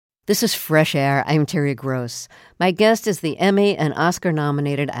This is Fresh Air. I'm Terry Gross. My guest is the Emmy and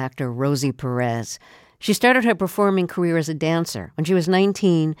Oscar-nominated actor Rosie Perez. She started her performing career as a dancer. When she was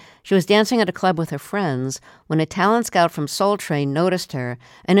 19, she was dancing at a club with her friends when a talent scout from Soul Train noticed her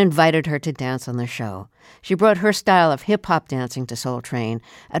and invited her to dance on the show. She brought her style of hip-hop dancing to Soul Train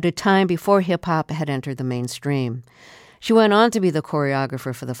at a time before hip-hop had entered the mainstream. She went on to be the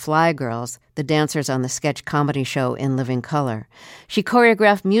choreographer for the Fly Girls, the dancers on the sketch comedy show In Living Color. She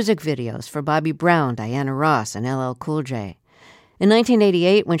choreographed music videos for Bobby Brown, Diana Ross, and LL Cool J. In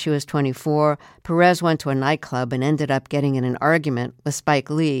 1988, when she was 24, Perez went to a nightclub and ended up getting in an argument with Spike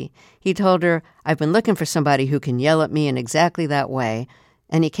Lee. He told her, "I've been looking for somebody who can yell at me in exactly that way,"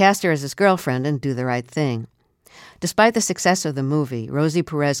 and he cast her as his girlfriend in Do the Right Thing. Despite the success of the movie, Rosie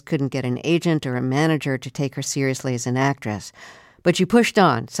Perez couldn't get an agent or a manager to take her seriously as an actress. But she pushed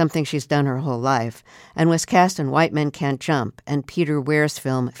on, something she's done her whole life, and was cast in White Men Can't Jump and Peter Weir's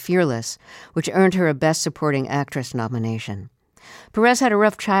film Fearless, which earned her a Best Supporting Actress nomination. Perez had a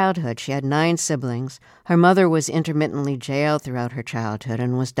rough childhood. She had 9 siblings. Her mother was intermittently jailed throughout her childhood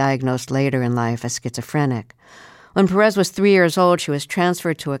and was diagnosed later in life as schizophrenic. When Perez was 3 years old, she was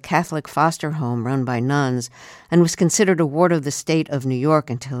transferred to a Catholic foster home run by nuns and was considered a ward of the state of New York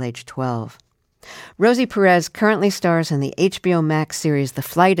until age 12. Rosie Perez currently stars in the HBO Max series The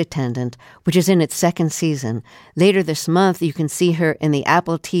Flight Attendant, which is in its 2nd season. Later this month, you can see her in the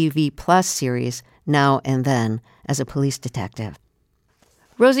Apple TV Plus series Now and Then as a police detective.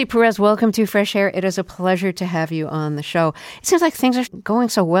 Rosie Perez, welcome to Fresh Air. It is a pleasure to have you on the show. It seems like things are going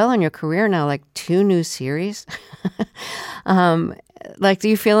so well in your career now, like 2 new series. Do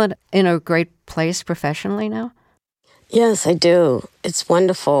you feel it in a great place professionally now? Yes, I do. It's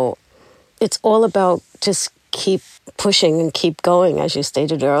wonderful. It's all about just keep pushing and keep going, as you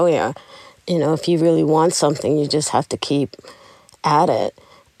stated earlier. You know, if you really want something, you just have to keep at it.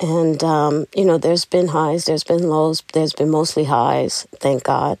 And, there's been highs, there's been lows, there's been mostly highs, thank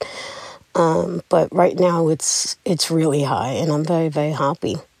God. But right now it's really high, and I'm very, very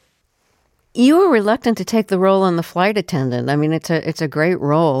happy. You were reluctant to take the role on The Flight Attendant. I mean, it's a great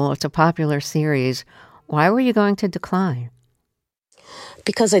role. It's a popular series. Why were you going to decline?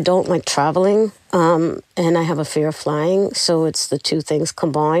 Because I don't like traveling, and I have a fear of flying. So it's the two things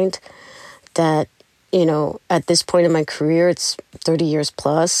combined that, at this point in my career, it's 30 years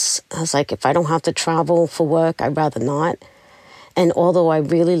plus. I was like, if I don't have to travel for work, I'd rather not. And although I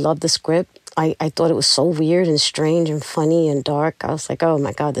really loved the script, I thought it was so weird and strange and funny and dark. I was like, oh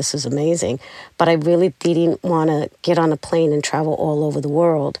my God, this is amazing. But I really didn't want to get on a plane and travel all over the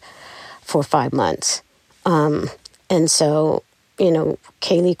world for 5 months. And so,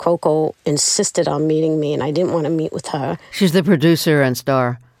 Kaylee Cuoco insisted on meeting me, and I didn't want to meet with her. She's the producer and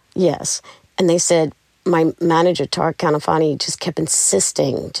star. Yes. And they said, my manager, Tarek Kanafani, just kept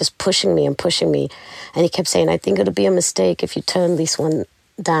insisting, just pushing me. And he kept saying, I think it'll be a mistake if you turn this one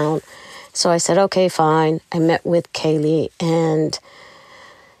down. So I said, okay, fine. I met with Kaylee, and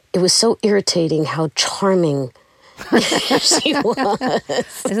it was so irritating how charming she was.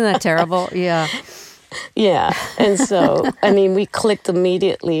 Isn't that terrible? Yeah. Yeah. And so, we clicked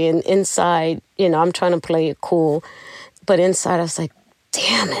immediately. And inside, I'm trying to play it cool. But inside, I was like,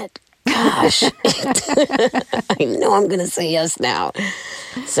 damn it. Gosh. I know I'm going to say yes now.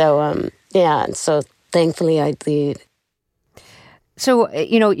 So, And so thankfully I did. So,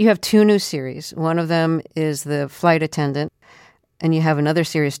 you have 2 new series. One of them is The Flight Attendant, and you have another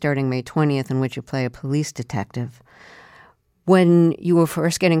series starting May 20th in which you play a police detective. When you were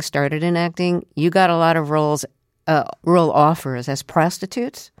first getting started in acting, you got a lot of role offers as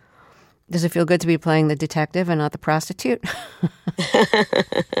prostitutes. Does it feel good to be playing the detective and not the prostitute?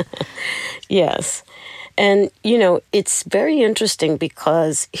 Yes. And, it's very interesting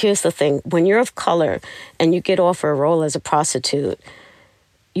because here's the thing. When you're of color and you get offered a role as a prostitute,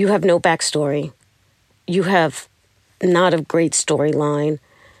 you have no backstory. You have not a great storyline.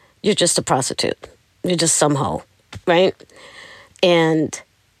 You're just a prostitute. You're just some hoe, right?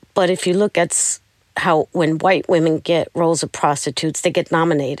 But if you look at how when white women get roles of prostitutes, they get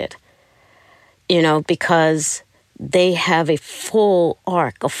nominated, because they have a full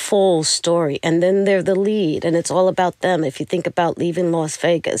arc, a full story, and then they're the lead, and it's all about them. If you think about Leaving Las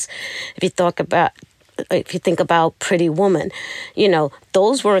Vegas, if you think about Pretty Woman,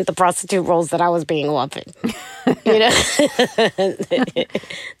 those weren't the prostitute roles that I was being offered,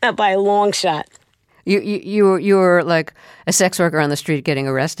 not by a long shot. You were like a sex worker on the street getting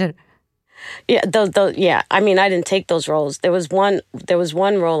arrested? Yeah, yeah. I didn't take those roles. There was one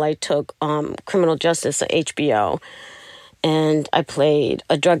role I took, Criminal Justice at HBO, and I played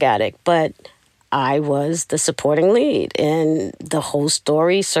a drug addict. But I was the supporting lead, and the whole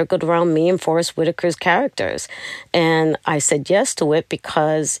story circled around me and Forrest Whitaker's characters. And I said yes to it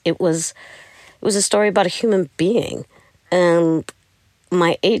because it was a story about a human being. And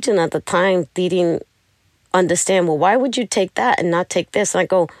my agent at the time didn't understand, well, why would you take that and not take this? And I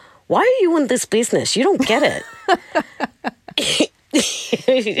go, why are you in this business? You don't get it.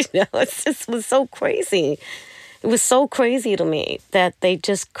 It just was so crazy. It was so crazy to me that they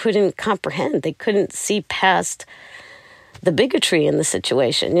just couldn't comprehend. They couldn't see past the bigotry in the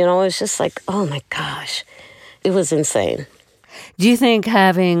situation. It was just like, oh my gosh, it was insane. Do you think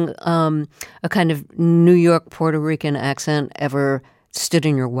having a kind of New York Puerto Rican accent ever stood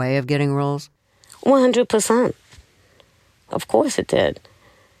in your way of getting roles? 100%. Of course it did.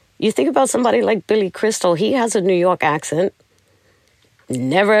 You think about somebody like Billy Crystal, he has a New York accent.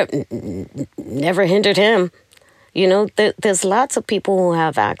 Never hindered him. There's lots of people who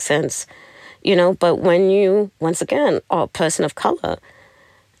have accents, but when you, once again, are a person of color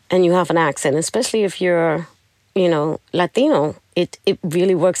and you have an accent, especially if you're, Latino, it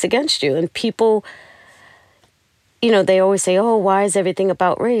really works against you. And people, they always say, oh, why is everything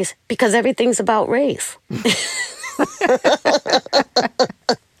about race? Because everything's about race.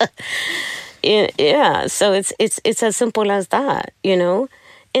 Yeah, so it's as simple as that, And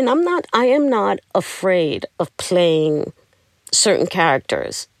I am not afraid of playing certain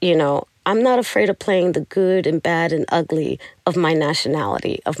characters, I'm not afraid of playing the good and bad and ugly of my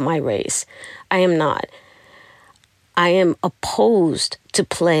nationality, of my race. I am not. I am opposed to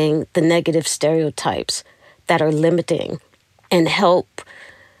playing the negative stereotypes that are limiting and help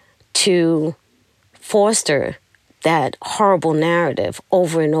to foster that horrible narrative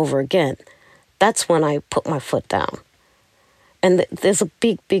over and over again. That's when I put my foot down. And there's a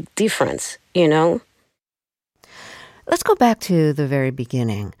big, big difference, Let's go back to the very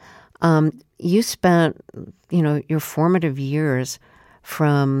beginning. You spent, your formative years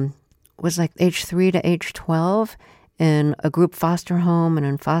from, was like age 3 to age 12 in a group foster home and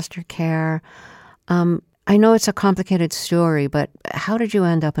in foster care. I know it's a complicated story, but how did you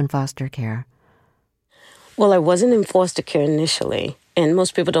end up in foster care? Well, I wasn't in foster care initially, and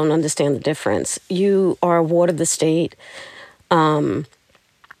most people don't understand the difference. You are a ward of the state, and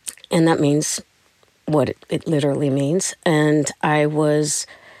that means what it literally means. And I was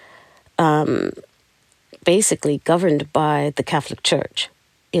basically governed by the Catholic Church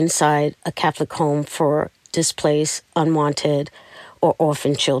inside a Catholic home for displaced, unwanted, or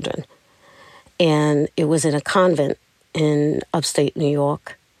orphan children. And it was in a convent in upstate New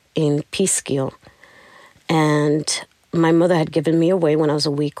York, in Peekskill. And my mother had given me away when I was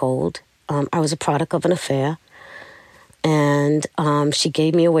a week old. I was a product of an affair. And she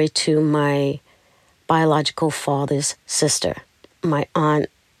gave me away to my biological father's sister, my aunt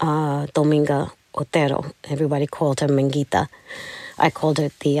Dominga Otero. Everybody called her Menguita. I called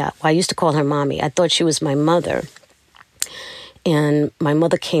her I used to call her mommy. I thought she was my mother. And my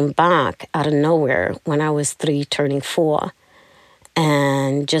mother came back out of nowhere when I was 3, turning 4,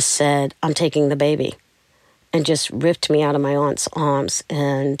 and just said, I'm taking the baby, and just ripped me out of my aunt's arms.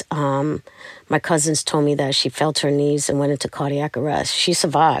 And my cousins told me that she fell to her knees and went into cardiac arrest. She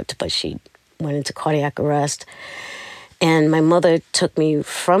survived, but she went into cardiac arrest. And my mother took me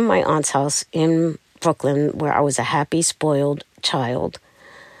from my aunt's house in Brooklyn, where I was a happy, spoiled child.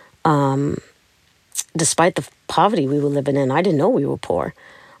 Despite the poverty we were living in, I didn't know we were poor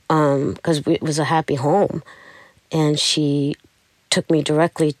because it was a happy home. And she took me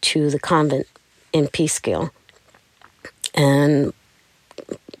directly to the convent in Peekskill and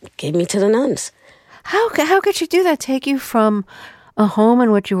gave me to the nuns. How could she do that? Take you from a home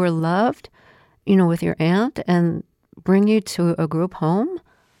in which you were loved, with your aunt, and bring you to a group home?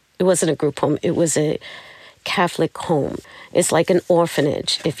 It wasn't a group home. It was a Catholic home. It's like an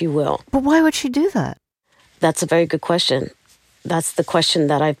orphanage, if you will. But why would she do that? That's a very good question. That's the question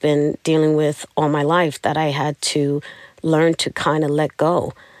that I've been dealing with all my life, that I had to learn to kind of let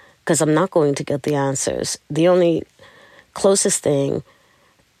go, because I'm not going to get the answers. The only closest thing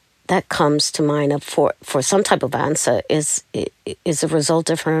that comes to mind for some type of answer is a result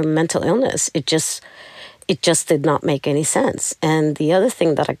of her mental illness. It just did not make any sense. And the other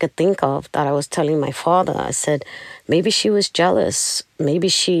thing that I could think of that I was telling my father, I said, maybe she was jealous. Maybe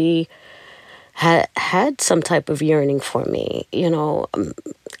she had some type of yearning for me.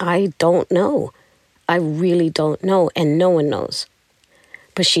 I don't know. I really don't know, and no one knows.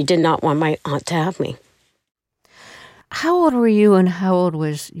 But she did not want my aunt to have me. How old were you and how old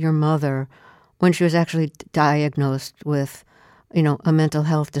was your mother when she was actually diagnosed with, a mental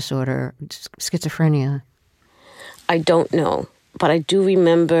health disorder, schizophrenia? I don't know, but I do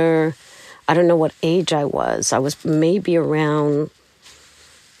remember I don't know what age I was. I was maybe around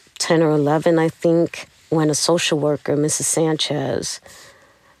 10 or 11, I think, when a social worker, Mrs. Sanchez,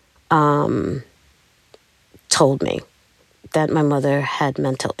 told me that my mother had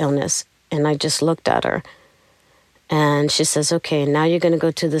mental illness. And I just looked at her. And she says, okay, now you're going to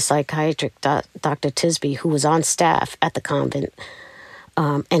go to the psychiatric, Dr. Tisby, who was on staff at the convent,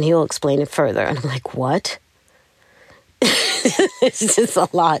 and he'll explain it further. And I'm like, what? It's just a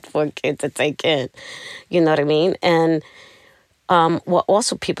lot for a kid to take in. You know what I mean? And what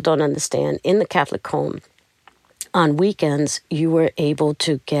also people don't understand, in the Catholic home, on weekends, you were able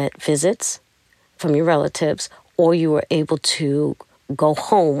to get visits from your relatives, or you were able to go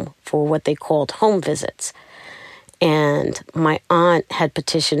home for what they called home visits. And my aunt had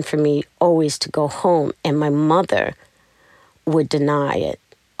petitioned for me always to go home, and my mother would deny it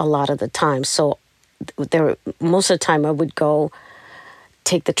a lot of the time. So most of the time I would go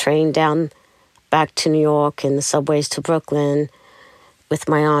take the train down back to New York and the subways to Brooklyn with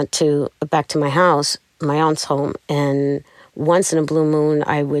my aunt back to my house, my aunt's home. And once in a blue moon,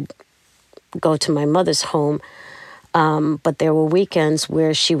 I would go to my mother's home. But there were weekends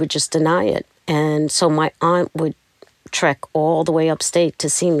where she would just deny it. And so my aunt would trek all the way upstate to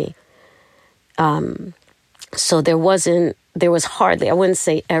see me. So there was hardly, I wouldn't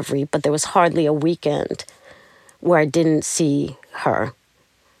say every, but there was hardly a weekend where I didn't see her,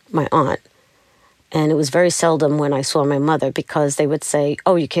 my aunt. And it was very seldom when I saw my mother, because they would say,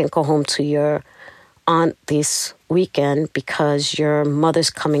 oh, you can't go home to your aunt this weekend because your mother's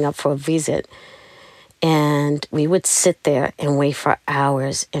coming up for a visit. And we would sit there and wait for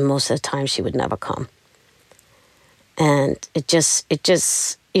hours, and most of the time she would never come. And it just,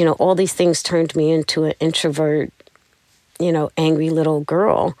 all these things turned me into an introvert, angry little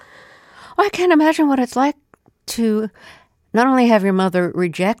girl. Well, I can't imagine what it's like to not only have your mother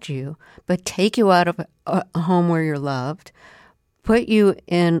reject you, but take you out of a home where you're loved, put you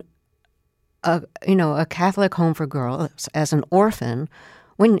in a Catholic home for girls as an orphan,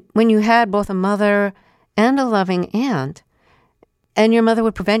 when you had both a mother and a loving aunt, and your mother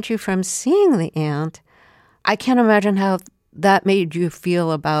would prevent you from seeing the aunt. I can't imagine how that made you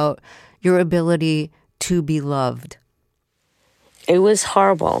feel about your ability to be loved. It was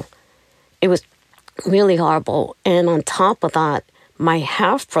horrible. It was really horrible. And on top of that, my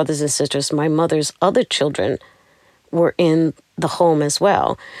half-brothers and sisters, my mother's other children, were in the home as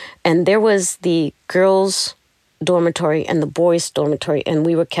well. And there was the girls' dormitory and the boys' dormitory, and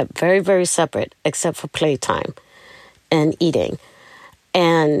we were kept very, very separate except for playtime and eating.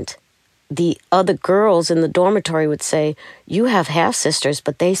 And the other girls in the dormitory would say, you have half-sisters,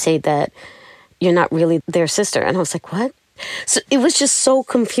 but they say that you're not really their sister. And I was like, what? So it was just so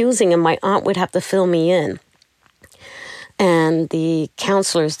confusing, and my aunt would have to fill me in. And the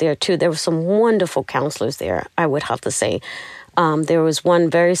counselors there, too, there were some wonderful counselors there, I would have to say. There was one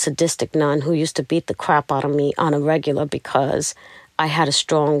very sadistic nun who used to beat the crap out of me on a regular because I had a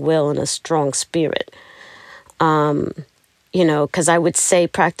strong will and a strong spirit. Because I would say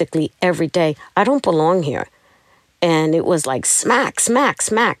practically every day, I don't belong here. And it was like, smack, smack,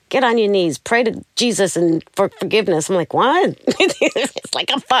 smack. Get on your knees. Pray to Jesus and for forgiveness. I'm like, what? It's like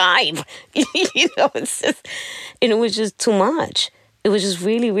a 5. It's just, and it was just too much. It was just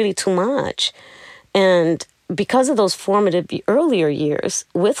really, really too much. And because of those formative earlier years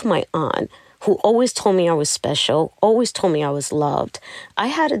with my aunt, who always told me I was special, always told me I was loved, I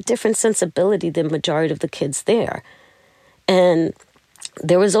had a different sensibility than majority of the kids there. And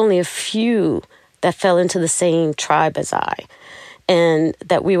there was only a few that fell into the same tribe as I, and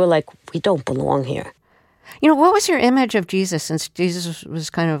that we were like, we don't belong here. What was your image of Jesus, since Jesus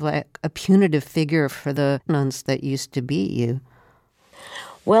was kind of like a punitive figure for the nuns that used to beat you?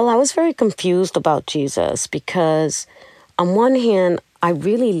 Well, I was very confused about Jesus because on one hand, I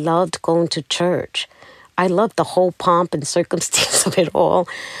really loved going to church. I loved the whole pomp and circumstance of it all.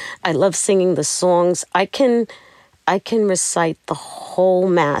 I love singing the songs. I can recite the whole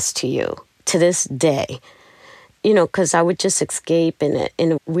Mass to you to this day, because I would just escape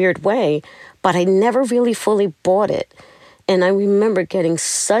in a weird way, but I never really fully bought it. And I remember getting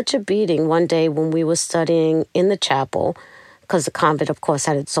such a beating one day when we were studying in the chapel, because the convent, of course,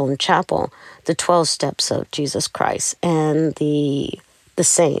 had its own chapel, the 12 steps of Jesus Christ and the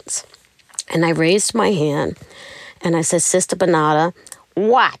saints. And I raised my hand and I said, Sister Bernarda,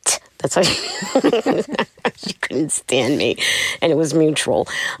 what? That's how she couldn't stand me. And it was mutual,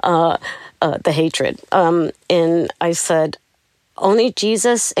 the hatred. And I said, only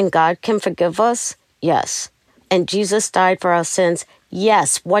Jesus and God can forgive us? Yes. And Jesus died for our sins?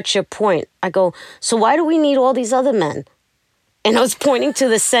 Yes. What's your point? I go, so why do we need all these other men? And I was pointing to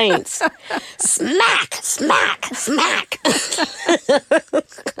the saints. Smack, smack, smack.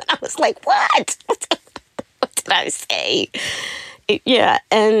 I was like, what? What did I say? Yeah.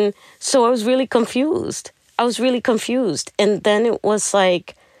 And so I was really confused. And then it was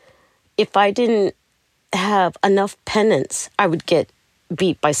like, if I didn't have enough penance, I would get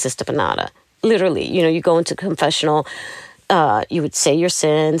beat by Sister Bernarda. Literally, you go into confessional, you would say your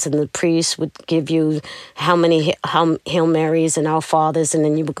sins, and the priest would give you how many Hail Marys and Our Fathers, and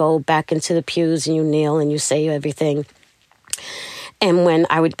then you would go back into the pews and you kneel and you say everything. And when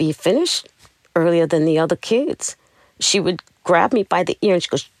I would be finished earlier than the other kids, she would grab me by the ear and she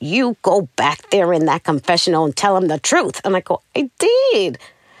goes, you go back there in that confessional and tell them the truth. And I go, I did.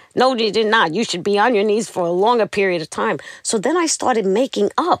 No, you did not. You should be on your knees for a longer period of time. So then I started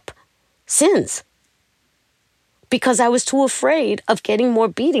making up sins because I was too afraid of getting more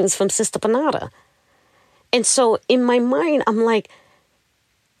beatings from Sister Bernarda. And so in my mind, I'm like,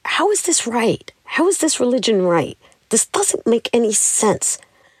 how is this right? How is this religion right? This doesn't make any sense.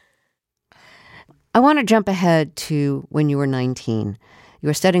 I want to jump ahead to when you were 19. You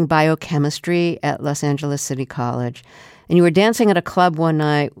were studying biochemistry at Los Angeles City College, and you were dancing at a club one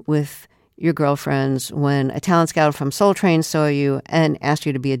night with your girlfriends when a talent scout from Soul Train saw you and asked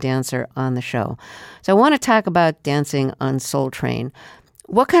you to be a dancer on the show. So I want to talk about dancing on Soul Train.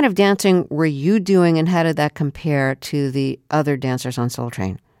 What kind of dancing were you doing, and how did that compare to the other dancers on Soul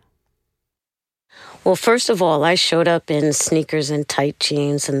Train? Well, first of all, I showed up in sneakers and tight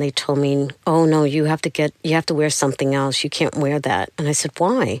jeans, and they told me, oh, no, you have to wear something else. You can't wear that. And I said,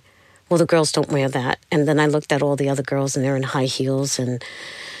 why? Well, the girls don't wear that. And then I looked at all the other girls, and they're in high heels and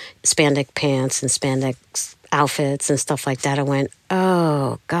spandex pants and spandex outfits and stuff like that. I went,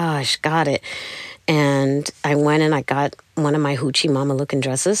 oh, gosh, got it. And I went and I got one of my hoochie mama looking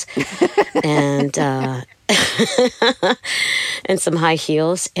dresses and and some high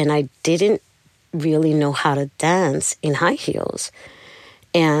heels. And I didn't really know how to dance in high heels.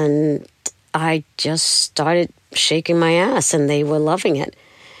 And I just started shaking my ass, and they were loving it.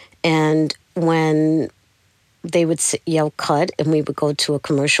 And when they would yell cut and we would go to a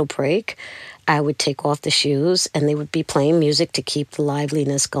commercial break, I would take off the shoes and they would be playing music to keep the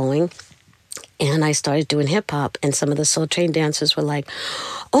liveliness going. And I started doing hip hop, and some of the Soul Train dancers were like,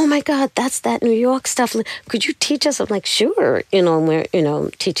 oh my God, that's that New York stuff. Could you teach us? I'm like, sure. And we're,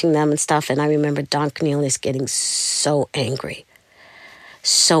 teaching them and stuff. And I remember Don Cornelius getting so angry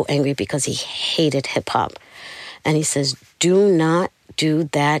because he hated hip hop. And he says, do not do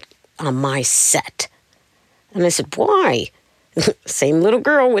that on my set. And I said, why? Same little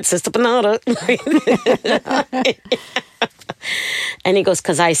girl with Sister Bernarda. And he goes,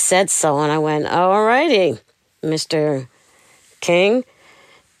 because I said so. And I went, all righty, Mr. King.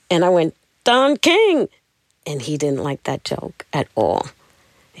 And I went, Don King. And he didn't like that joke at all.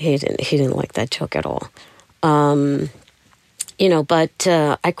 He didn't like that joke at all. But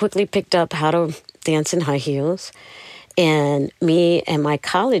I quickly picked up how to dance in high heels. And me and my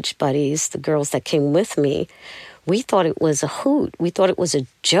college buddies, the girls that came with me, we thought it was a hoot. We thought it was a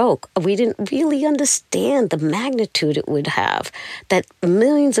joke. We didn't really understand the magnitude it would have, that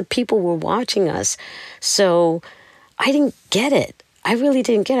millions of people were watching us. So I didn't get it. I really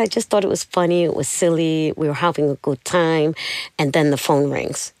didn't get it. I just thought it was funny. It was silly. We were having a good time. And then the phone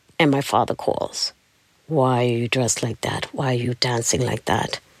rings and my father calls. Why are you dressed like that? Why are you dancing like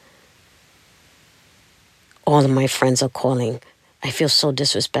that? All of my friends are calling. I feel so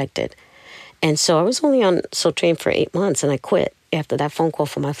disrespected. And so I was only on Soul Train for 8 months, and I quit after that phone call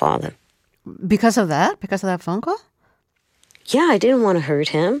from my father. Because of that? Because of that phone call? Yeah, I didn't want to hurt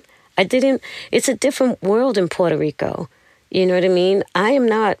him. It's a different world in Puerto Rico. You know what I mean? I am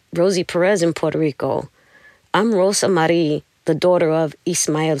not Rosie Perez in Puerto Rico. I'm Rosa Marie, the daughter of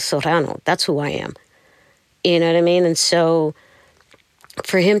Ismael Serrano. That's who I am. You know what I mean? And so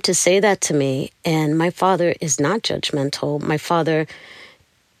for him to say that to me, and my father is not judgmental. My father,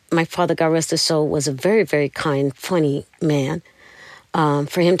 God rest his soul, was a very, very kind, funny man.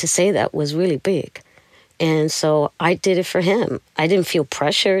 For him to say that was really big. And so I did it for him. I didn't feel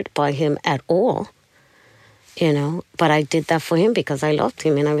pressured by him at all, but I did that for him because I loved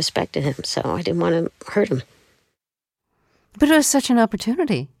him and I respected him. So I didn't want to hurt him. But it was such an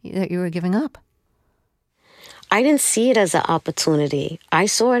opportunity that you were giving up. I didn't see it as an opportunity. I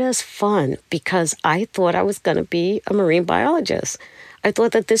saw it as fun because I thought I was going to be a marine biologist. I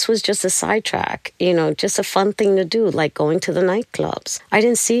thought that this was just a sidetrack, just a fun thing to do, like going to the nightclubs. I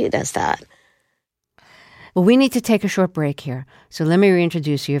didn't see it as that. Well, we need to take a short break here. So let me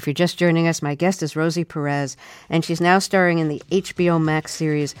reintroduce you. If you're just joining us, my guest is Rosie Perez, and she's now starring in the HBO Max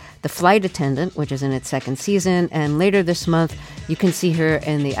series The Flight Attendant, which is in its second season. And later this month, you can see her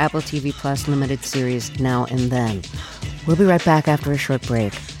in the Apple TV Plus limited series Now and Then. We'll be right back after a short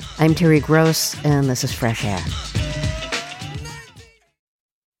break. I'm Terry Gross, and this is Fresh Air.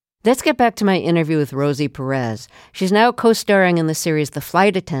 Let's get back to my interview with Rosie Perez. She's now co-starring in the series The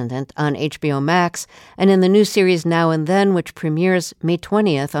Flight Attendant on HBO Max and in the new series Now and Then, which premieres May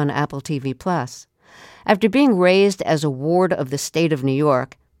 20th on Apple TV+. After being raised as a ward of the state of New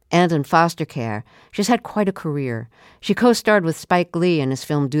York and in foster care, she's had quite a career. She co-starred with Spike Lee in his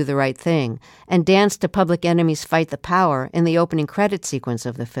film Do the Right Thing and danced to Public Enemy's Fight the Power in the opening credit sequence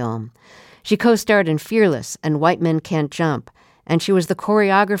of the film. She co-starred in Fearless and White Men Can't Jump, and she was the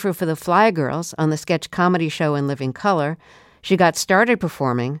choreographer for the Fly Girls on the sketch comedy show In Living Color. She got started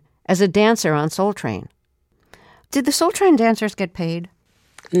performing as a dancer on Soul Train. Did the Soul Train dancers get paid?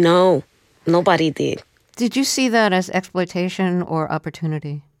 No, nobody did. Did you see that as exploitation or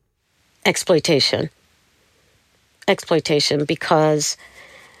opportunity? Exploitation, because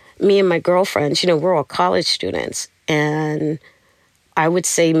me and my girlfriends, we're all college students, and I would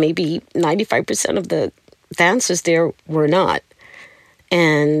say maybe 95% of the dancers there were not.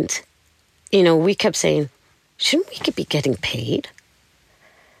 And, we kept saying, shouldn't we be getting paid?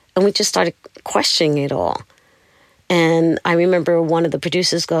 And we just started questioning it all. And I remember one of the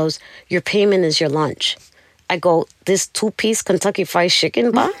producers goes, your payment is your lunch. I go, this 2-piece Kentucky Fried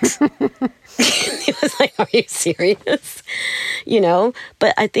Chicken box? He was like, are you serious?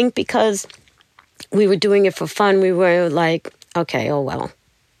 But I think because we were doing it for fun, we were like, okay, oh well.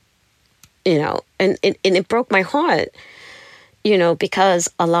 And it broke my heart, because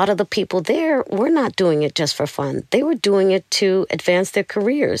a lot of the people there were not doing it just for fun. They were doing it to advance their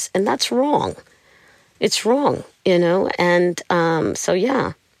careers, and that's wrong. It's wrong, and so,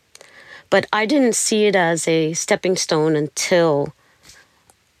 yeah. But I didn't see it as a stepping stone until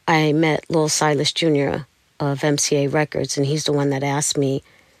I met Lil Silas Jr. of MCA Records, and he's the one that asked me.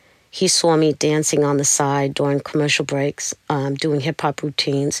 He saw me dancing on the side during commercial breaks, doing hip-hop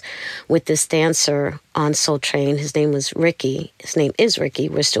routines with this dancer on Soul Train. His name was Ricky. His name is Ricky.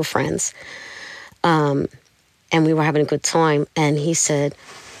 We're still friends. And we were having a good time. And he said,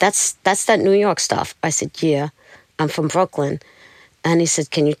 that's that New York stuff. I said, yeah, I'm from Brooklyn. And he said,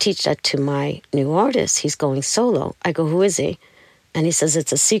 can you teach that to my new artist? He's going solo. I go, who is he? And he says,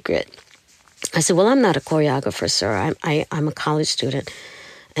 it's a secret. I said, well, I'm not a choreographer, sir. I'm a college student.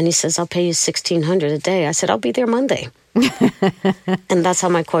 And he says, I'll pay you $1,600 a day. I said, I'll be there Monday. And that's how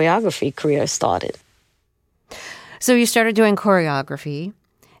my choreography career started. So you started doing choreography,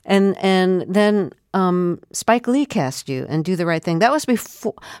 and then Spike Lee cast you in Do the Right Thing. That was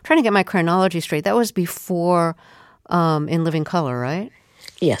before, I'm trying to get my chronology straight, that was before In Living Color, right?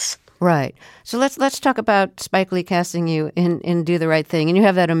 Yes. Right. So let's talk about Spike Lee casting you in Do the Right Thing. And you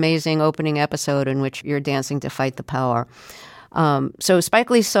have that amazing opening episode in which you're dancing to Fight the Power. So Spike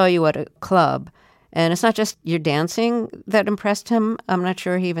Lee saw you at a club, and it's not just your dancing that impressed him. I'm not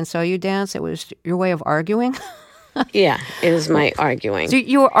sure he even saw you dance. It was your way of arguing. Yeah, it was my arguing. So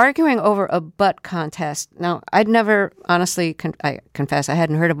you were arguing over a butt contest. Now, I'd never, honestly, I confess, I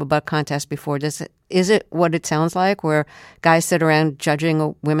hadn't heard of a butt contest before. Is it what it sounds like, where guys sit around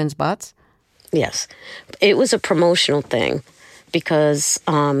judging women's butts? Yes. It was a promotional thing because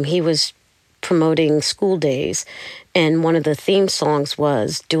he was promoting School Days, and one of the theme songs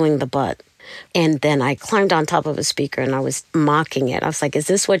was Doing the Butt. And then I climbed on top of a speaker and I was mocking it. I was like, is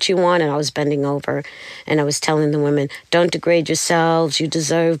this what you want? And I was bending over and I was telling the women, don't degrade yourselves. You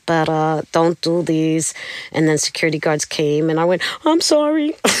deserve better. Don't do these. And then security guards came and I went, I'm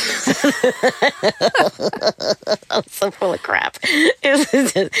sorry. I was so full of crap.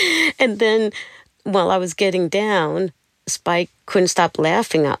 And then while I was getting down, Spike couldn't stop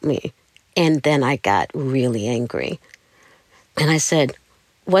laughing at me. And then I got really angry. And I said,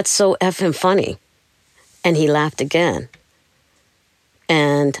 what's so effing funny? And he laughed again.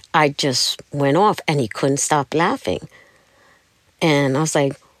 And I just went off and he couldn't stop laughing. And I was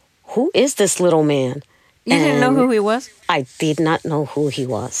like, who is this little man? You didn't know who he was? I did not know who he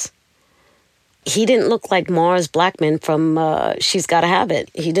was. He didn't look like Mars Blackman from She's Gotta Have It.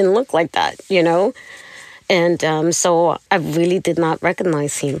 He didn't look like that, you know? And so I really did not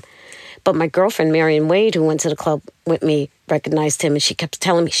recognize him. But my girlfriend, Marion Wade, who went to the club with me, recognized him, and she kept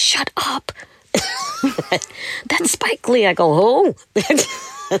telling me, shut up. That's Spike Lee. I go, who?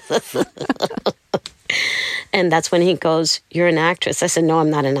 And that's when he goes, you're an actress. I said, no, I'm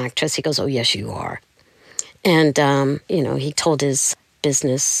not an actress. He goes, oh, yes, you are. And, he told his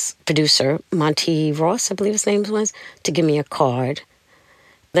business producer, Monty Ross, I believe his name was, to give me a card.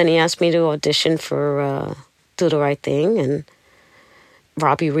 Then he asked me to audition for Do the Right Thing, and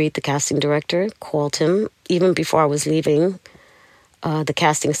Robbie Reed, the casting director, called him even before I was leaving the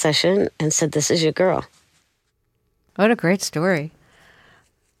casting session and said, "This is your girl." What a great story.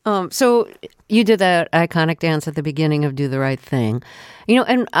 So you did that iconic dance at the beginning of Do the Right Thing.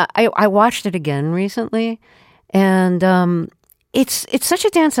 And I watched it again recently, and it's such a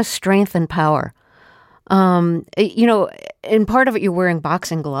dance of strength and power. In part of it, you're wearing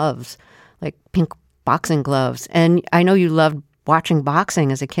boxing gloves, like pink boxing gloves. And I know you loved watching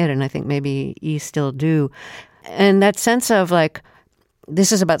boxing as a kid, and I think maybe you still do. And that sense of like,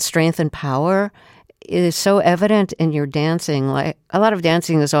 this is about strength and power is so evident in your dancing. Like, a lot of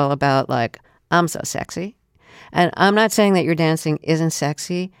dancing is all about like, I'm so sexy. And I'm not saying that your dancing isn't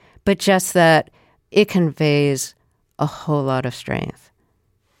sexy, but just that it conveys a whole lot of strength.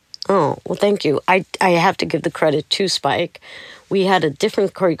 Oh, well, thank you. I have to give the credit to Spike. We had a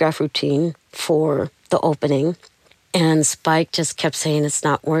different choreographed routine for the opening, and Spike just kept saying it's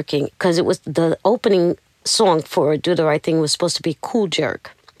not working because it was the opening song for Do the Right Thing was supposed to be Cool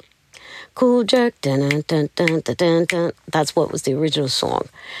Jerk. Cool Jerk, dun, dun, dun, dun, dun, dun. That's what was the original song.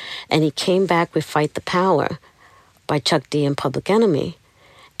 And he came back with Fight the Power by Chuck D and Public Enemy.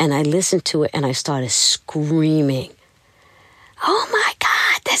 And I listened to it and I started screaming, "Oh my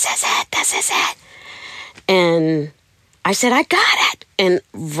God, this is it. And I said, I got it. And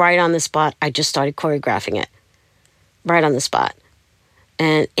right on the spot, I just started choreographing it. Right on the spot.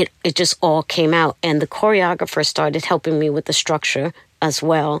 And it just all came out. And the choreographer started helping me with the structure as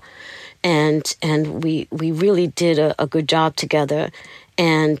well. And we really did a good job together.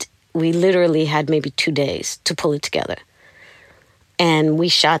 And we literally had maybe 2 days to pull it together. And we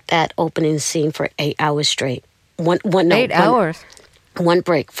shot that opening scene for 8 hours straight. 8 hours? One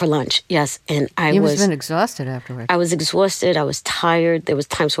break for lunch, yes. And You must have been exhausted afterwards. I was exhausted. I was tired. There was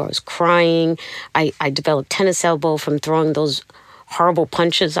times where I was crying. I developed tennis elbow from throwing those horrible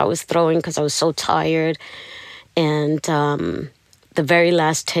punches I was throwing because I was so tired. And the very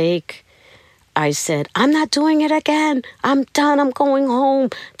last take, I said, "I'm not doing it again. I'm done. I'm going home.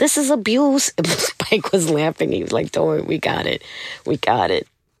 This is abuse." And Spike was laughing. He was like, "Don't worry, we got it. We got it."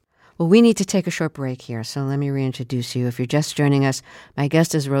 Well, we need to take a short break here, so let me reintroduce you. If you're just joining us, my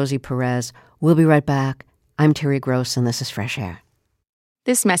guest is Rosie Perez. We'll be right back. I'm Terry Gross, and this is Fresh Air.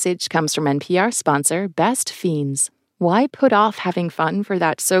 This message comes from NPR sponsor Best Fiends. Why put off having fun for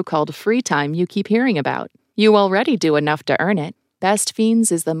that so-called free time you keep hearing about? You already do enough to earn it. Best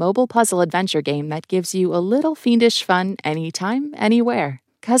Fiends is the mobile puzzle adventure game that gives you a little fiendish fun anytime, anywhere.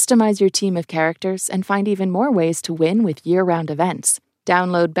 Customize your team of characters and find even more ways to win with year-round events.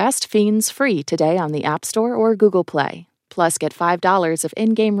 Download Best Fiends free today on the App Store or Google Play. Plus, get $5 of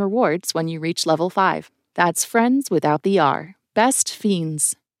in-game rewards when you reach level 5. That's friends without the R. Best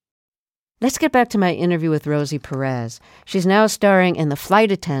Fiends. Let's get back to my interview with Rosie Perez. She's now starring in The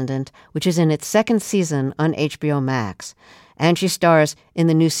Flight Attendant, which is in its second season on HBO Max. And she stars in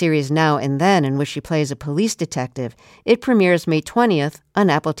the new series Now and Then, in which she plays a police detective. It premieres May 20th on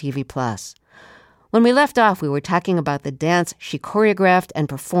Apple TV+. When we left off, we were talking about the dance she choreographed and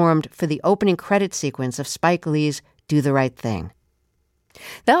performed for the opening credit sequence of Spike Lee's Do the Right Thing.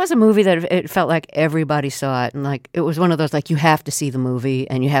 That was a movie that it felt like everybody saw it, and like it was one of those, like, you have to see the movie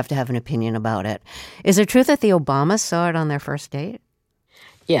and you have to have an opinion about it. Is it true that the Obamas saw it on their first date?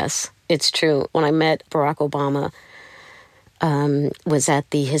 Yes, it's true. When I met Barack Obama, was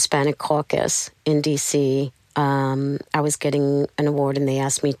at the Hispanic Caucus in D.C. I was getting an award, and they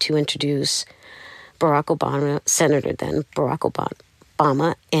asked me to introduce Barack Obama, Senator then, Barack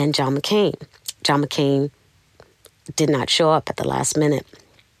Obama, and John McCain. John McCain did not show up at the last minute.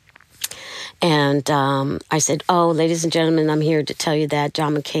 And I said, "Oh, ladies and gentlemen, I'm here to tell you that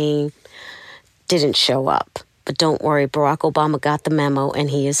John McCain didn't show up. But don't worry, Barack Obama got the memo, and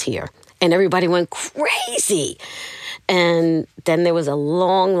he is here." And everybody went crazy. And then there was a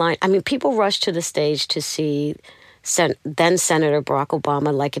long line. I mean, people rushed to the stage to see then Senator Barack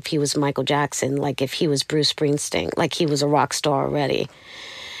Obama, like if he was Michael Jackson, like if he was Bruce Springsteen, like he was a rock star already.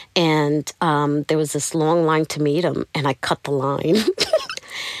 And there was this long line to meet him, and I cut the line.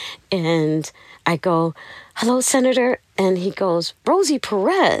 And I go, "Hello, Senator." And he goes, "Rosie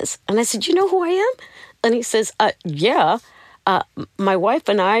Perez." And I said, "You know who I am?" And he says, "Yeah." My wife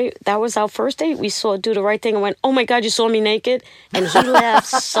and I, that was our first date. We saw Do the Right Thing and went, oh my God, you saw me naked? And he laughed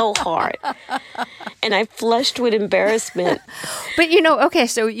so hard. And I flushed with embarrassment. But, okay,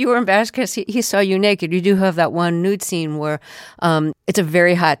 so you were embarrassed because he saw you naked. You do have that one nude scene where it's a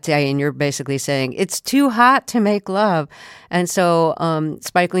very hot day and you're basically saying, it's too hot to make love. And so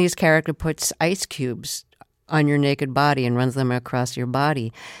Spike Lee's character puts ice cubes on your naked body and runs them across your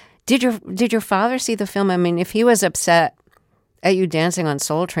body. Did your father see the film? I mean, if he was upset at you dancing on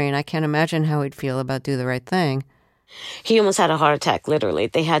Soul Train, I can't imagine how he'd feel about Do the Right Thing. He almost had a heart attack, literally.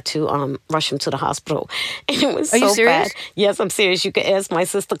 They had to rush him to the hospital. And it was so bad. Are you serious? Yes, I'm serious. You could ask my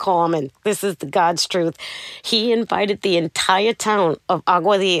sister Carmen. This is the God's truth. He invited the entire town of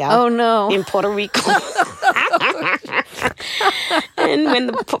Aguadilla in Puerto Rico. And when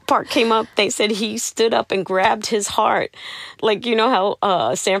the part came up, they said he stood up and grabbed his heart. Like, you know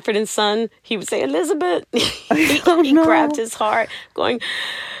how Sanford and Son, he would say, Elizabeth. He grabbed his heart, going,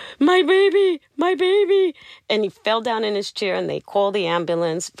 my baby, my baby. And he fell down in his chair and they called the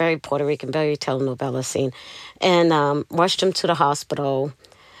ambulance, very Puerto Rican, very telenovela scene, and rushed him to the hospital.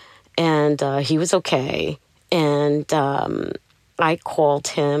 And he was okay. And I called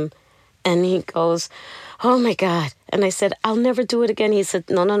him and he goes, oh my God. And I said, I'll never do it again. He said,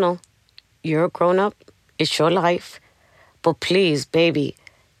 no. You're a grown up. It's your life. But please, baby,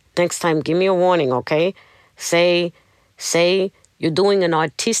 next time, give me a warning, okay? Say you're doing an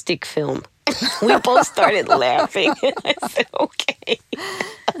artistic film. We both started laughing. I said, okay.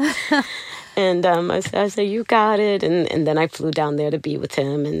 And I said, you got it. And then I flew down there to be with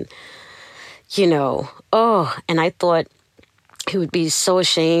him. And, and I thought he would be so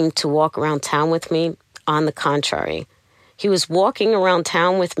ashamed to walk around town with me. On the contrary, he was walking around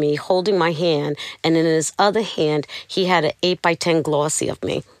town with me, holding my hand, and in his other hand, he had an 8x10 glossy of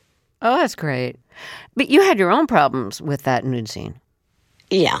me. Oh, that's great. But you had your own problems with that nude scene.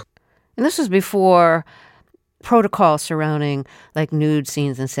 Yeah. And this was before protocols surrounding like nude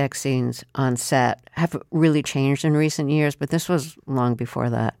scenes and sex scenes on set have really changed in recent years, but this was long before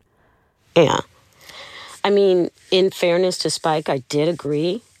that. Yeah. I mean, in fairness to Spike, I did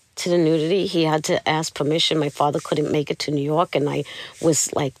agree to the nudity. He had to ask permission. My father couldn't make it to New York, and I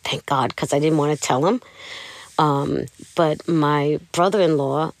was like, thank God, because I didn't want to tell him. But my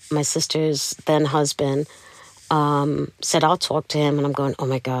brother-in-law, my sister's then husband, said, I'll talk to him. And I'm going, oh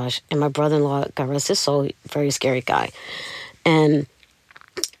my gosh. And my brother-in-law, God rest his soul, very scary guy. And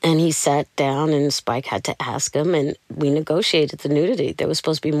he sat down and Spike had to ask him, and we negotiated the nudity. There was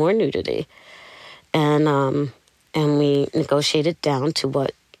supposed to be more nudity. And we negotiated down to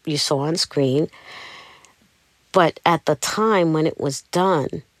what you saw on screen. But at the time when it was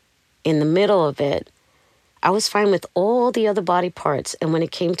done, in the middle of it, I was fine with all the other body parts. And when it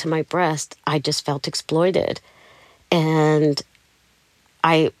came to my breast, I just felt exploited. And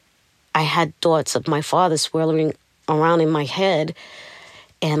I had thoughts of my father swirling around in my head.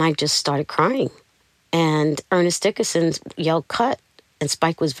 And I just started crying. And Ernest Dickerson yelled, cut. And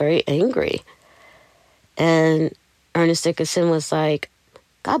Spike was very angry. And Ernest Dickerson was like,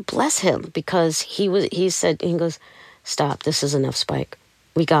 God bless him, because he goes, stop, this is enough, Spike.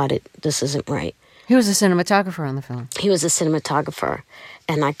 We got it. This isn't right. He was a cinematographer on the film. He was a cinematographer.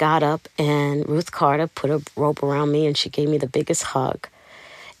 And I got up and Ruth Carter put a rope around me and she gave me the biggest hug.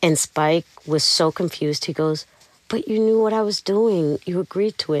 And Spike was so confused. He goes, but you knew what I was doing. You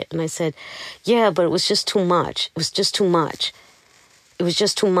agreed to it. And I said, yeah, but it was just too much. It was just too much. It was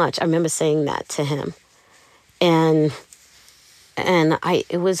just too much. I remember saying that to him. And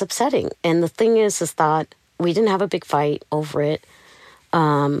it was upsetting. And the thing is that we didn't have a big fight over it.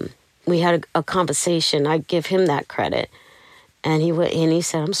 We had a conversation. I give him that credit. And he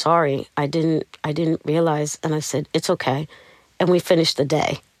said, I'm sorry. I didn't realize. And I said, it's okay. And we finished the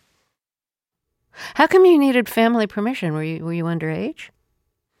day. How come you needed family permission? Were you underage?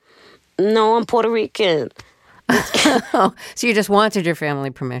 No, I'm Puerto Rican. Oh, so you just wanted your family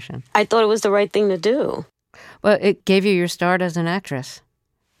permission. I thought it was the right thing to do. Well, it gave you your start as an actress.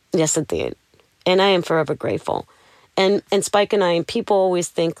 Yes, it did. And I am forever grateful. And Spike and I, people always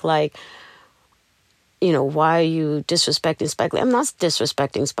think like, why are you disrespecting Spike Lee? I'm not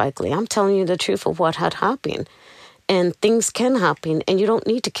disrespecting Spike Lee. I'm telling you the truth of what had happened. And things can happen, and you don't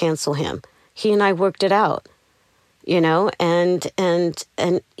need to cancel him. He and I worked it out, and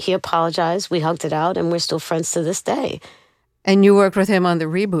he apologized. We hugged it out, and we're still friends to this day. And you worked with him on the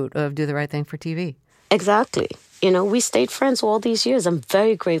reboot of Do the Right Thing for TV. Exactly. We stayed friends all these years. I'm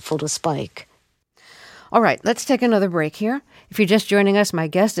very grateful to Spike. All right, let's take another break here. If you're just joining us, my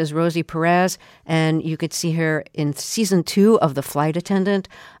guest is Rosie Perez, and you could see her in season 2 of The Flight Attendant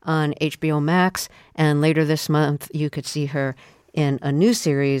on HBO Max, and later this month you could see her in a new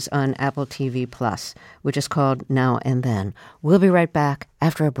series on Apple TV Plus, which is called Now and Then. We'll be right back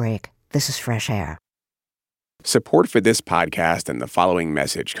after a break. This is Fresh Air. Support for this podcast and the following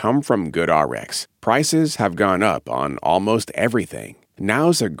message come from GoodRx. Prices have gone up on almost everything.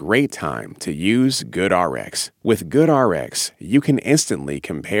 Now's a great time to use GoodRx. With GoodRx, you can instantly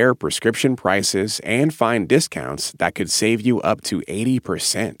compare prescription prices and find discounts that could save you up to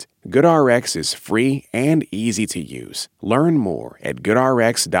 80%. GoodRx is free and easy to use. Learn more at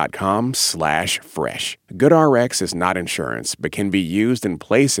goodrx.com/fresh. GoodRx is not insurance, but can be used in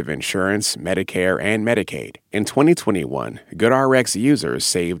place of insurance, Medicare, and Medicaid. In 2021, GoodRx users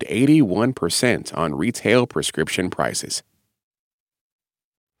saved 81% on retail prescription prices.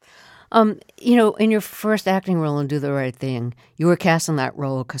 In your first acting role in Do the Right Thing, you were cast in that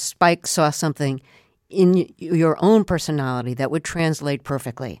role because Spike saw something in your own personality that would translate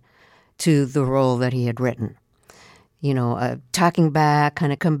perfectly to the role that he had written. A talking back,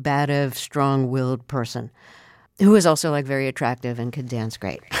 kind of combative, strong-willed person who was also very attractive and could dance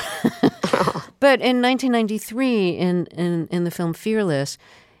great. But in 1993, in the film Fearless,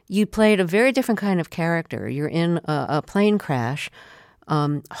 you played a very different kind of character. You're in a plane crash,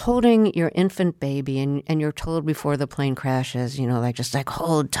 holding your infant baby, and you're told before the plane crashes, just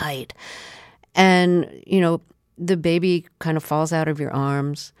hold tight. And, the baby kind of falls out of your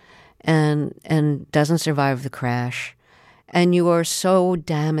arms and doesn't survive the crash. And you are so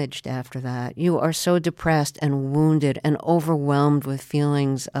damaged after that. You are so depressed and wounded and overwhelmed with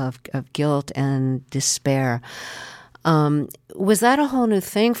feelings of guilt and despair. Was that a whole new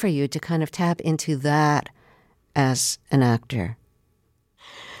thing for you to kind of tap into that as an actor?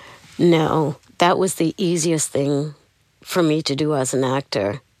 No, that was the easiest thing for me to do as an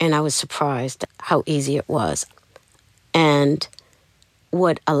actor, and I was surprised how easy it was. And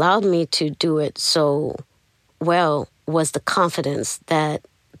what allowed me to do it so well was the confidence that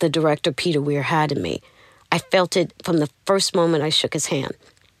the director, Peter Weir, had in me. I felt it from the first moment I shook his hand.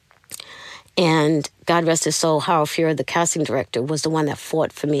 And God rest his soul, Harold Fuhrer, the casting director, was the one that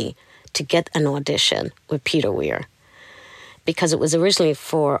fought for me to get an audition with Peter Weir, because it was originally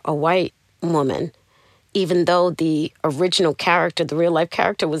for a white woman, even though the original character, the real-life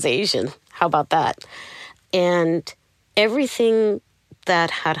character, was Asian. How about that? And everything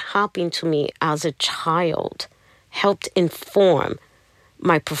that had happened to me as a child helped inform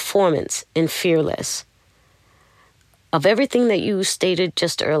my performance in Fearless. Of everything that you stated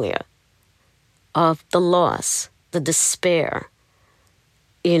just earlier, of the loss, the despair,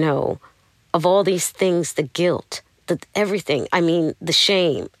 of all these things, the guilt, everything, the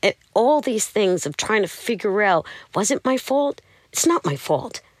shame, all these things of trying to figure out, was it my fault? It's not my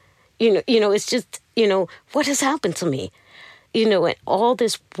fault. It's just, what has happened to me? And all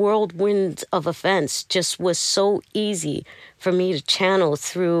this whirlwind of events just was so easy for me to channel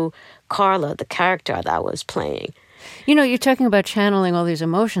through Carla, the character that I was playing. You're talking about channeling all these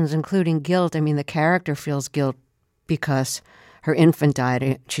emotions, including guilt. The character feels guilt because her infant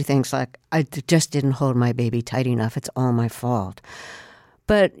died. She thinks I just didn't hold my baby tight enough. It's all my fault.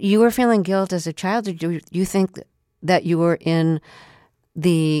 But you were feeling guilt as a child. Did you think that you were in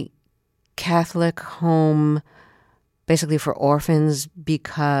the Catholic home basically for orphans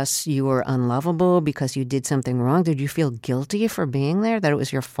because you were unlovable, because you did something wrong? Did you feel guilty for being there, that it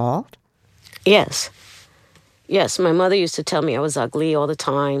was your fault? Yes. Yes, my mother used to tell me I was ugly all the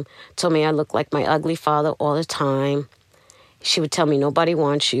time, told me I looked like my ugly father all the time. She would tell me, nobody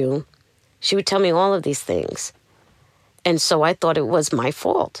wants you. She would tell me all of these things. And so I thought it was my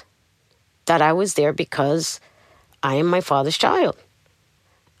fault that I was there because I am my father's child.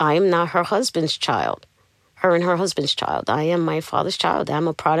 I am not her husband's child, her and her husband's child. I am my father's child. I'm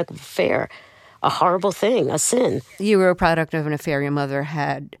a product of affair, a horrible thing, a sin. You were a product of an affair. Your mother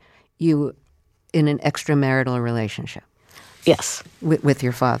had you in an extramarital relationship. Yes. With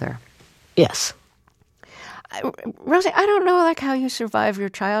your father. Yes. Rosie, I don't know how you survived your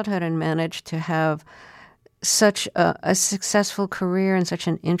childhood and managed to have such a successful career and such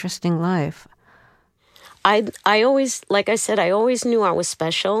an interesting life. I always, like I said, I always knew I was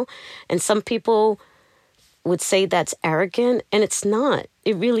special. And some people would say that's arrogant, and it's not.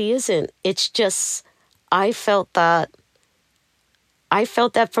 It really isn't. It's just, I felt that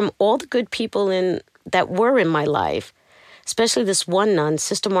from all the good people that were in my life, especially this one nun,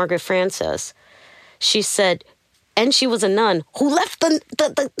 Sister Margaret Francis. She said, and she was a nun who left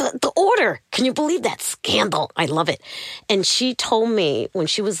the order. Can you believe that scandal? I love it. And she told me when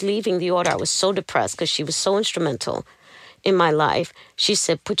she was leaving the order, I was so depressed because she was so instrumental in my life. She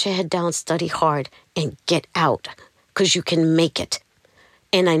said, put your head down, study hard, and get out, because you can make it.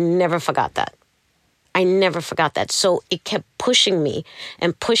 And I never forgot that. I never forgot that. So it kept pushing me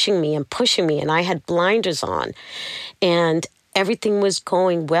and pushing me and pushing me. And I had blinders on. And everything was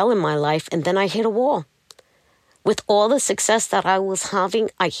going well in my life. And then I hit a wall. With all the success that I was having,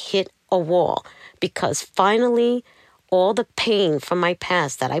 I hit a wall. Because finally, all the pain from my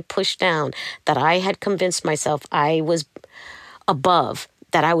past that I pushed down, that I had convinced myself I was above,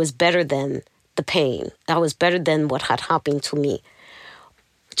 that I was better than the pain, I was better than what had happened to me,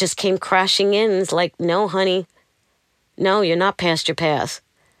 just came crashing in. It's like, no, honey, no, you're not past your past.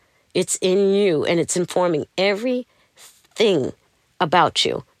 It's in you, and it's informing everything about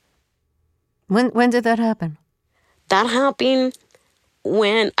you. When did that happen? That happened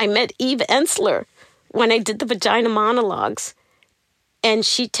when I met Eve Ensler, when I did the vagina monologues. And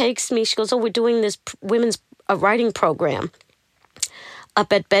she takes me, she goes, oh, we're doing this women's writing program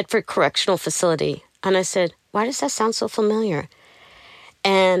up at Bedford Correctional Facility. And I said, why does that sound so familiar?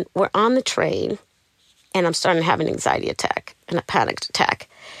 And we're on the train, and I'm starting to have an anxiety attack and a panic attack.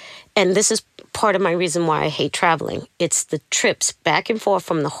 And this is part of my reason why I hate traveling. It's the trips back and forth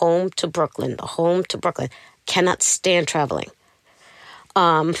from the home to Brooklyn. Cannot stand traveling.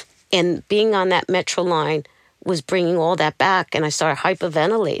 And being on that metro line was bringing all that back, and I started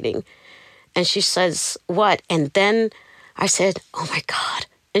hyperventilating. And she says, what? And then I said, oh, my God.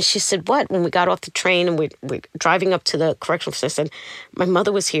 And she said, what? When we got off the train and we're driving up to the correctional facility, my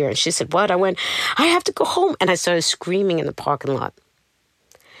mother was here. And she said, what? I went, I have to go home. And I started screaming in the parking lot.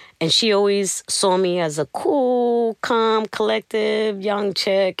 And she always saw me as a cool, calm, collective, young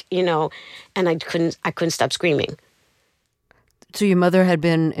chick, and I couldn't stop screaming. So your mother had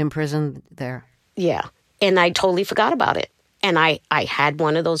been imprisoned there? Yeah. And I totally forgot about it. And I had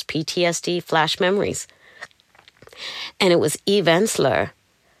one of those PTSD flash memories. And it was Eve Ensler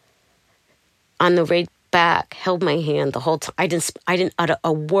on the way back, held my hand the whole time. I didn't utter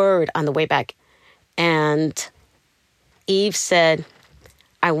a word on the way back. And Eve said,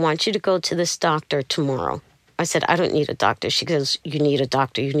 I want you to go to this doctor tomorrow. I said, I don't need a doctor. She goes, you need a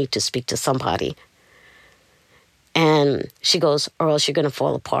doctor. You need to speak to somebody. And she goes, or else you're going to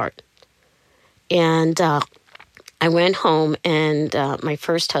fall apart. And I went home, and my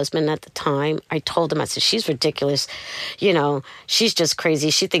first husband at the time, I told him, I said, she's ridiculous. She's just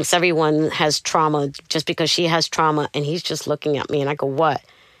crazy. She thinks everyone has trauma just because she has trauma. And he's just looking at me, and I go, what?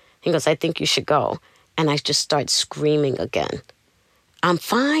 He goes, I think you should go. And I just start screaming again. I'm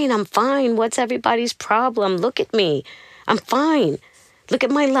fine. What's everybody's problem? Look at me. I'm fine. Look at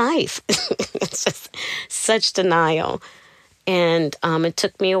my life. It's just such denial. And it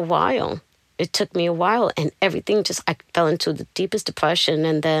took me a while. And everything I fell into the deepest depression.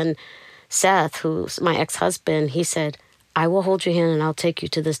 And then Seth, who's my ex-husband, he said, I will hold your hand and I'll take you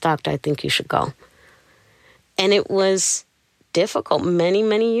to this doctor. I think you should go. And it was difficult. Many,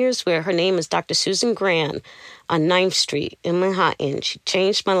 many years where her name is Dr. Susan Gran on 9th Street in Manhattan. She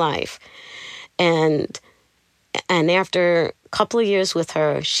changed my life. And after a couple of years with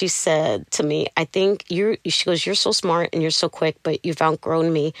her, she said to me, I think she goes, you're so smart and you're so quick, but you've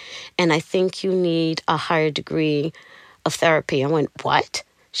outgrown me. And I think you need a higher degree of therapy. I went, what?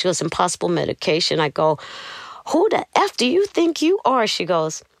 She goes, impossible medication. I go, who the F do you think you are? She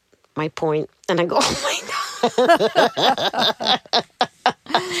goes, my point. And I go, oh my God.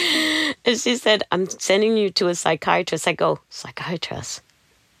 And she said, I'm sending you to a psychiatrist. I go, psychiatrist?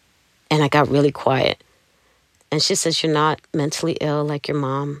 And I got really quiet. And she says, you're not mentally ill like your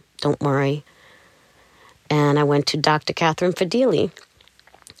mom. Don't worry. And I went to Dr. Catherine Fadili.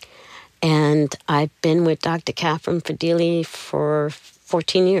 And I've been with Dr. Catherine Fadili for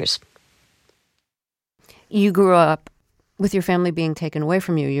 14 years. You grew up with your family being taken away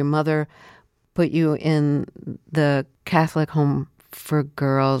from you. Your mother put you in the Catholic home for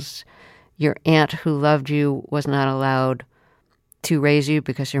girls. Your aunt who loved you was not allowed to raise you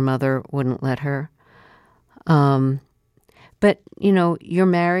because your mother wouldn't let her. But, you're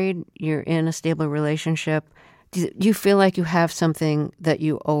married, you're in a stable relationship. Do you feel like you have something that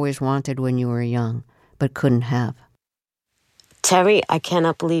you always wanted when you were young, but couldn't have? Terry, I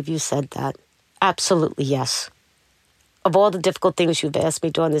cannot believe you said that. Absolutely, yes. Of all the difficult things you've asked me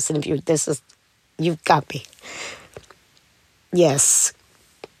during this interview, you've got me. Yes.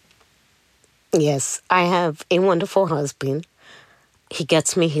 Yes, I have a wonderful husband. He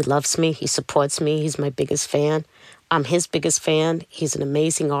gets me, he loves me, he supports me, he's my biggest fan. I'm his biggest fan. He's an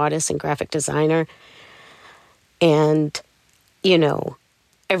amazing artist and graphic designer. And,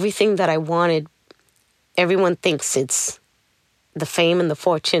 everything that I wanted, everyone thinks it's the fame and the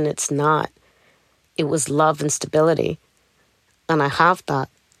fortune. It's not. It was love and stability. and I have that.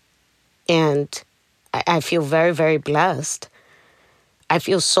 And I feel very, very blessed. I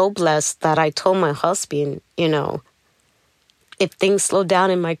feel so blessed that I told my husband, if things slow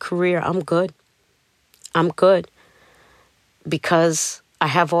down in my career, I'm good. I'm good. Because I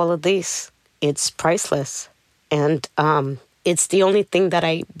have all of these. It's priceless. And it's the only thing that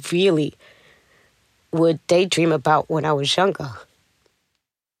I really would daydream about when I was younger.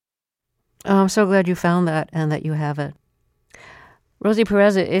 Oh, I'm so glad you found that and that you have it. Rosie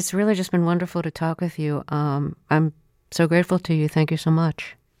Perez, it's really just been wonderful to talk with you. I'm so grateful to you. Thank you so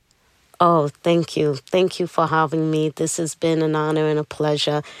much. Oh, thank you. Thank you for having me. This has been an honor and a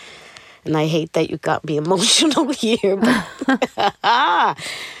pleasure. And I hate that you got me emotional here.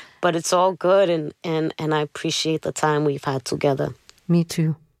 But it's all good, and I appreciate the time we've had together. Me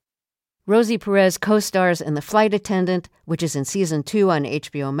too. Rosie Perez co-stars in The Flight Attendant, which is in Season 2 on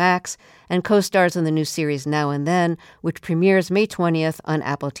HBO Max, and co-stars in the new series Now and Then, which premieres May 20th on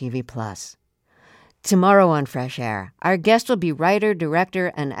Apple TV+. Tomorrow on Fresh Air, our guest will be writer,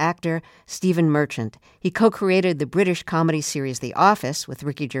 director, and actor Stephen Merchant. He co-created the British comedy series The Office with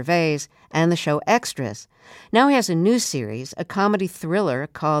Ricky Gervais and the show Extras. Now he has a new series, a comedy thriller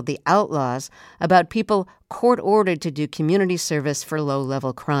called The Outlaws, about people court-ordered to do community service for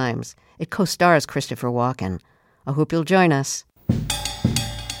low-level crimes. It co-stars Christopher Walken. I hope you'll join us.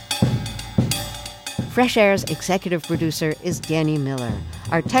 Fresh Air's executive producer is Danny Miller.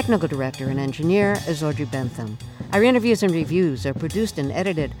 Our technical director and engineer is Audrey Bentham. Our interviews and reviews are produced and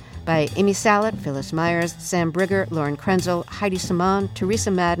edited by Amy Salet, Phyllis Myers, Sam Brigger, Lauren Krenzel, Heidi Saman,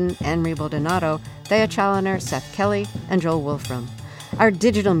 Teresa Madden, Anne-Marie Baldonado, Thea Chaloner, Seth Kelly, and Joel Wolfram. Our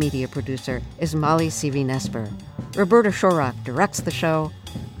digital media producer is Molly Seavey-Nesper. Roberta Shorrock directs the show.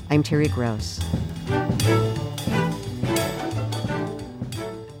 I'm Terry Gross.